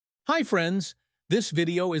Hi friends, this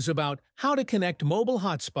video is about how to connect mobile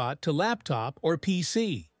hotspot to laptop or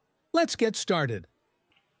PC. Let's get started.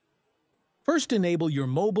 First, enable your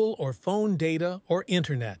mobile or phone data or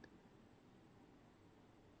internet.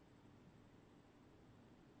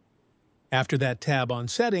 After that, tab on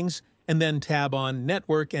Settings and then tab on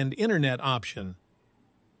Network and Internet option.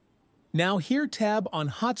 Now here tab on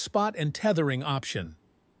Hotspot and Tethering option.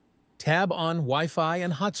 Tab on Wi-Fi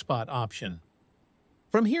and Hotspot option.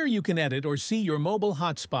 From here you can edit or see your mobile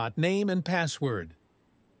hotspot name and password.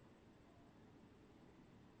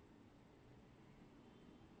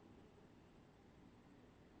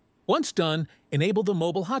 Once done, enable the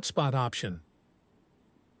mobile hotspot option.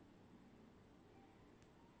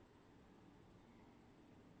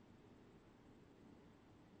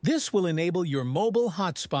 This will enable your mobile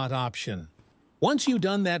hotspot option. Once you've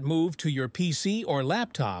done that, move to your PC or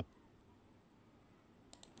laptop.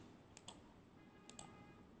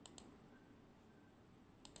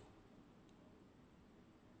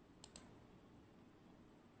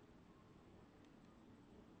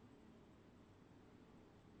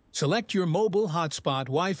 Select your mobile hotspot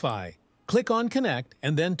Wi-Fi. Click on Connect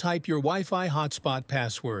and then type your Wi-Fi hotspot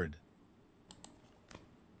password.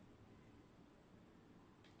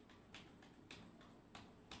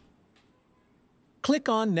 Click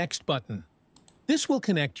on Next button. This will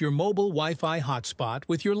connect your mobile Wi-Fi hotspot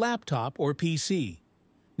with your laptop or PC.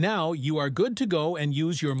 Now you are good to go and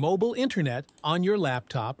use your mobile internet on your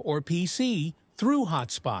laptop or PC through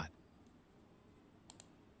Hotspot.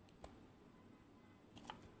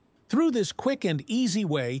 Through this quick and easy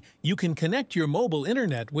way, you can connect your mobile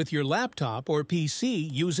internet with your laptop or PC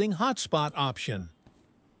using Hotspot option.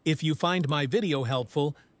 If you find my video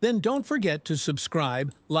helpful, then don't forget to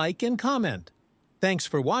subscribe, like, and comment. Thanks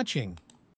for watching.